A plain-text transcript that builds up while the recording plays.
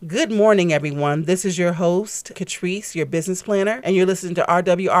Good morning, everyone. This is your host, Catrice, your business planner, and you're listening to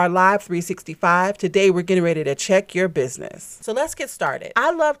RWR Live 365. Today, we're getting ready to check your business. So let's get started.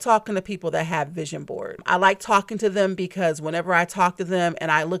 I love talking to people that have vision boards. I like talking to them because whenever I talk to them and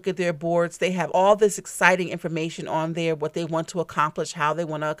I look at their boards, they have all this exciting information on there, what they want to accomplish, how they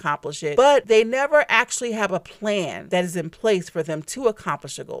want to accomplish it, but they never actually have a plan that is in place for them to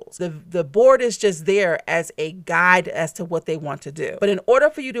accomplish the goals. The board is just there as a guide as to what they want to do. But in order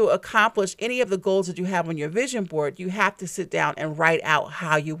for you to accomplish any of the goals that you have on your vision board, you have to sit down and write out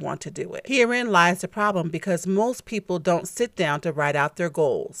how you want to do it. Herein lies the problem, because most people don't sit down to write out their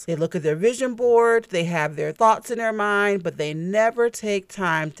goals. They look at their vision board, they have their thoughts in their mind, but they never take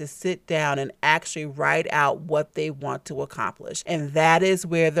time to sit down and actually write out what they want to accomplish. And that is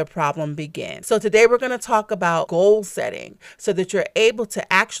where the problem begins. So today we're going to talk about goal setting so that you're able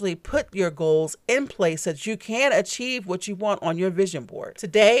to actually put your goals in place so that you can achieve what you want on your vision board.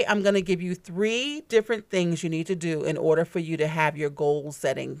 Today, I'm going to give you 3 different things you need to do in order for you to have your goal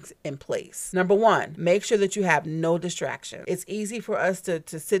settings in place. Number 1, make sure that you have no distraction. It's easy for us to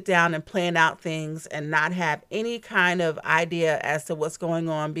sit down and plan out things and not have any kind of idea as to what's going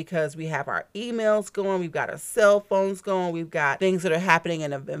on, because we have our emails going, we've got our cell phones going, we've got things that are happening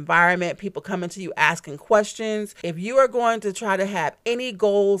in the environment, people coming to you asking questions. If you are going to try to have any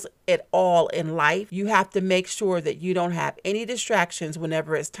goals at all in life, you have to make sure that you don't have any distractions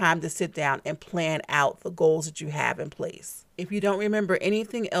whenever it's time to sit down and plan out the goals that you have in place. If you don't remember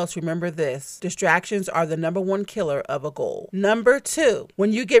anything else, remember this: distractions are the number 1 killer of a goal. Number 2,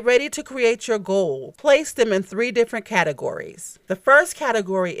 when you get ready to create your goal, place them in 3 different categories. The first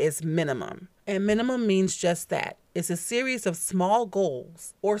category is minimum, and minimum means just that. It's a series of small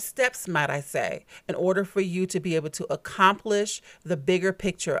goals, or steps, might I say, in order for you to be able to accomplish the bigger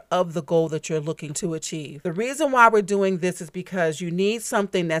picture of the goal that you're looking to achieve. The reason why we're doing this is because you need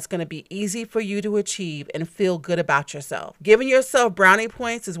something that's going to be easy for you to achieve and feel good about yourself. Giving yourself brownie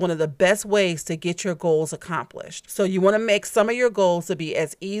points is one of the best ways to get your goals accomplished. So you want to make some of your goals to be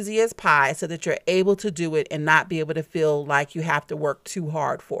as easy as pie so that you're able to do it and not be able to feel like you have to work too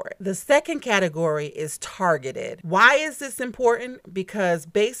hard for it. The second category is targeted. Why is this important? Because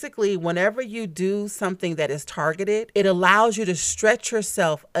basically, whenever you do something that is targeted, it allows you to stretch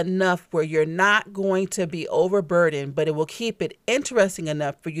yourself enough where you're not going to be overburdened, but it will keep it interesting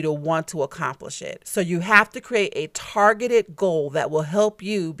enough for you to want to accomplish it. So you have to create a targeted goal that will help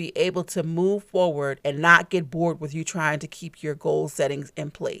you be able to move forward and not get bored with you trying to keep your goal settings in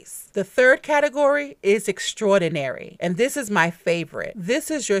place. The third category is extraordinary, and this is my favorite.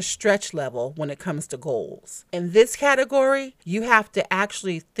 This is your stretch level when it comes to goals. In this category, you have to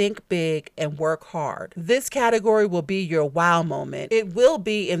actually think big and work hard. This category will be your wow moment. It will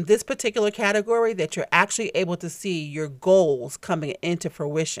be in this particular category that you're actually able to see your goals coming into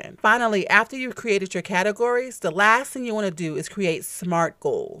fruition. Finally, after you've created your categories, the last thing you want to do is create SMART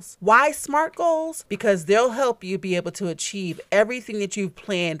goals. Why SMART goals? Because they'll help you be able to achieve everything that you've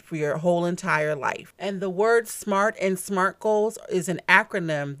planned for your whole entire life. And the word SMART and SMART goals is an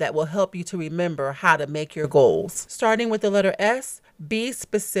acronym that will help you to remember how to make your goals. Starting with the letter S, be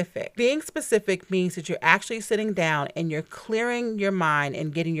specific. Being specific means that you're actually sitting down and you're clearing your mind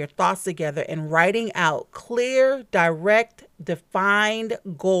and getting your thoughts together and writing out clear, direct, defined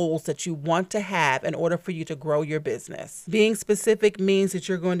goals that you want to have in order for you to grow your business. Being specific means that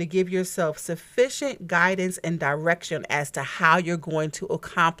you're going to give yourself sufficient guidance and direction as to how you're going to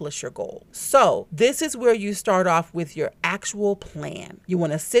accomplish your goal. So this is where you start off with your actual plan. You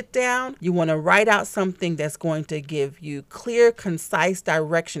want to sit down, you want to write out something that's going to give you clear, concise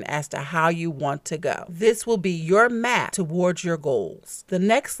direction as to how you want to go. This will be your map towards your goals. The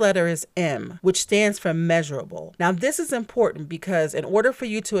next letter is M, which stands for measurable. Now this is important because in order for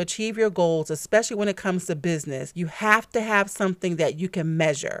you to achieve your goals, especially when it comes to business, you have to have something that you can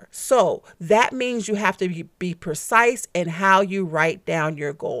measure. So that means you have to be precise in how you write down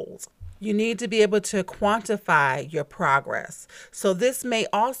your goals. You need to be able to quantify your progress. So this may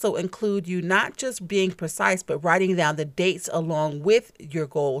also include you not just being precise, but writing down the dates along with your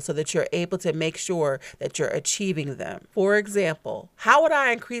goals so that you're able to make sure that you're achieving them. For example, how would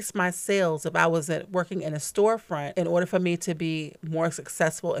I increase my sales if I was working in a storefront in order for me to be more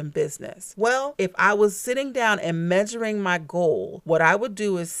successful in business? Well, if I was sitting down and measuring my goal, what I would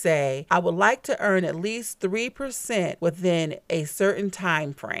do is say, I would like to earn at least 3% within a certain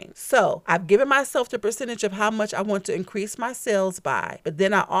time frame. So So I've given myself the percentage of how much I want to increase my sales by, but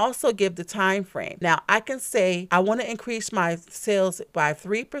then I also give the time frame. Now I can say I want to increase my sales by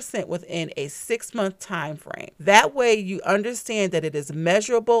 3% within a 6-month time frame. That way you understand that it is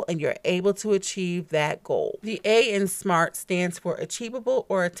measurable and you're able to achieve that goal. The A in SMART stands for achievable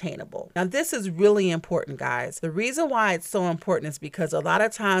or attainable. Now this is really important, guys. The reason why it's so important is because a lot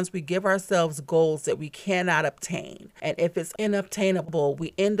of times we give ourselves goals that we cannot obtain. And if it's unobtainable,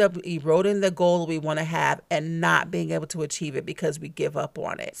 we end up eroding the goal we want to have and not being able to achieve it because we give up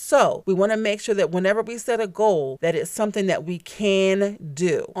on it. So we want to make sure that whenever we set a goal, that it's something that we can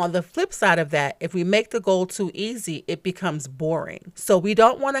do. On the flip side of that, if we make the goal too easy, it becomes boring. So we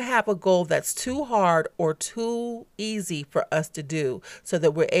don't want to have a goal that's too hard or too easy for us to do, so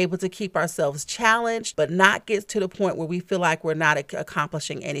that we're able to keep ourselves challenged, but not get to the point where we feel like we're not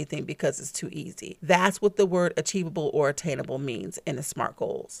accomplishing anything because it's too easy. That's what the word achievable or attainable means in the SMART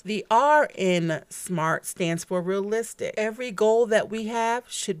goals. The R in SMART stands for realistic. Every goal that we have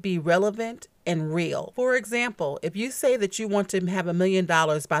should be relevant and real. For example, if you say that you want to have $1 million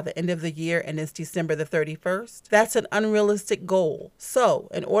by the end of the year and it's December the 31st, that's an unrealistic goal. So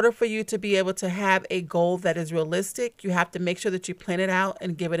in order for you to be able to have a goal that is realistic, you have to make sure that you plan it out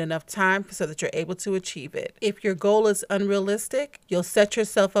and give it enough time so that you're able to achieve it. If your goal is unrealistic, you'll set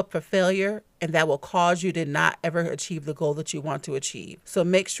yourself up for failure, and that will cause you to not ever achieve the goal that you want to achieve. So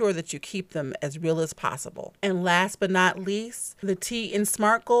make sure that you keep them as real as possible. And last but not least, the T in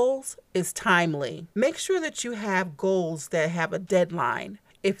SMART goals is timely. Make sure that you have goals that have a deadline.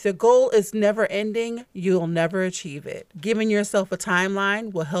 If the goal is never ending, you'll never achieve it. Giving yourself a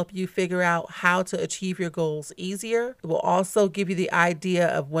timeline will help you figure out how to achieve your goals easier. It will also give you the idea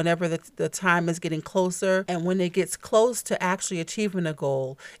of whenever the time is getting closer, and when it gets close to actually achieving a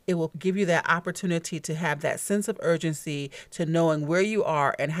goal, it will give you that opportunity to have that sense of urgency to knowing where you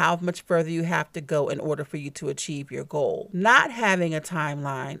are and how much further you have to go in order for you to achieve your goal. Not having a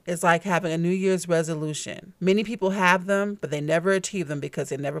timeline is like having a New Year's resolution. Many people have them, but they never achieve them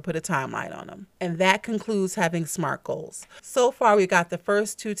because they never put a timeline on them. And that concludes having SMART goals. So far, we got the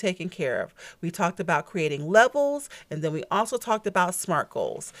first two taken care of. We talked about creating levels, and then we also talked about SMART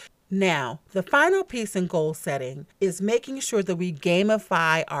goals. Now, the final piece in goal setting is making sure that we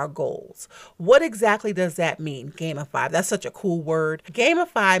gamify our goals. What exactly does that mean, gamify? That's such a cool word.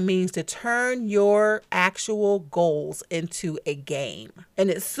 Gamify means to turn your actual goals into a game. And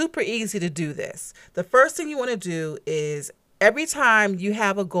it's super easy to do this. The first thing you want to do is every time you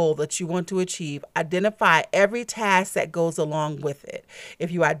have a goal that you want to achieve, identify every task that goes along with it.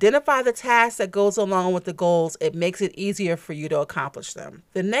 If you identify the task that goes along with the goals, it makes it easier for you to accomplish them.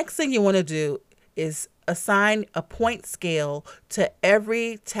 The next thing you want to do is assign a point scale to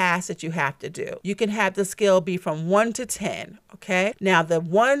every task that you have to do. You can have the scale be from 1 to 10, okay? Now, the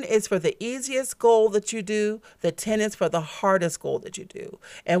 1 is for the easiest goal that you do. The 10 is for the hardest goal that you do.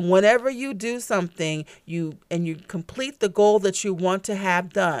 And whenever you do something, you complete the goal that you want to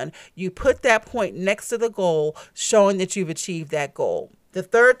have done, you put that point next to the goal, showing that you've achieved that goal. The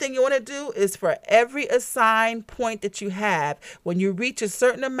third thing you want to do is for every assigned point that you have, when you reach a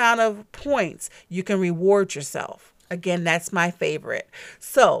certain amount of points, you can reward yourself. Again, that's my favorite.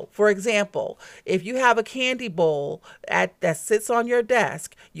 So, for example, if you have a candy bowl that sits on your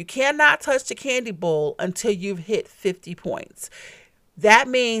desk, you cannot touch the candy bowl until you've hit 50 points. That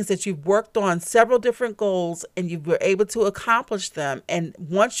means that you've worked on several different goals and you were able to accomplish them. And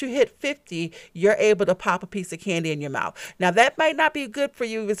once you hit 50, you're able to pop a piece of candy in your mouth. Now, that might not be good for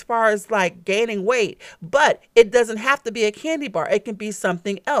you as far as like gaining weight, but it doesn't have to be a candy bar. It can be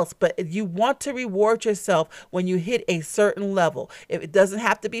something else. But you want to reward yourself when you hit a certain level. If it doesn't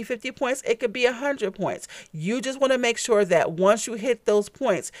have to be 50 points, it could be 100 points. You just want to make sure that once you hit those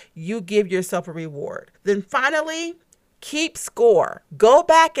points, you give yourself a reward. Then finally, keep score. Go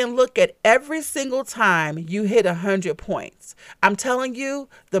back and look at every single time you hit 100 points. I'm telling you,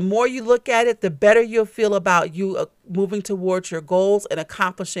 the more you look at it, the better you'll feel about you moving towards your goals and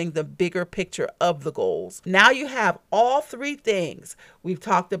accomplishing the bigger picture of the goals. Now you have all three things we've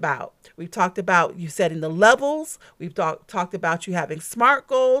talked about. We've talked about you setting the levels. We've talked about you having SMART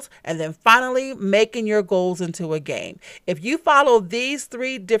goals, and then finally making your goals into a game. If you follow these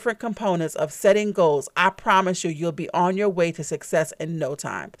three different components of setting goals, I promise you'll be on your way to success in no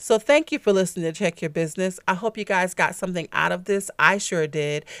time. So thank you for listening to Check Your Business. I hope you guys got something out of this. I sure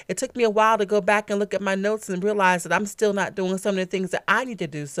did. It took me a while to go back and look at my notes and realize that I'm still not doing some of the things that I need to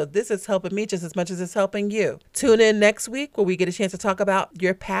do. So this is helping me just as much as it's helping you. Tune in next week where we get a chance to talk about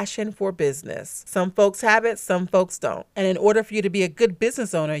your passion for business. Some folks have it, some folks don't. And in order for you to be a good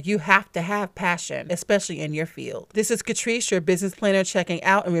business owner, you have to have passion, especially in your field. This is Catrice, your business planner, checking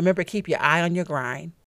out. And remember, keep your eye on your grind.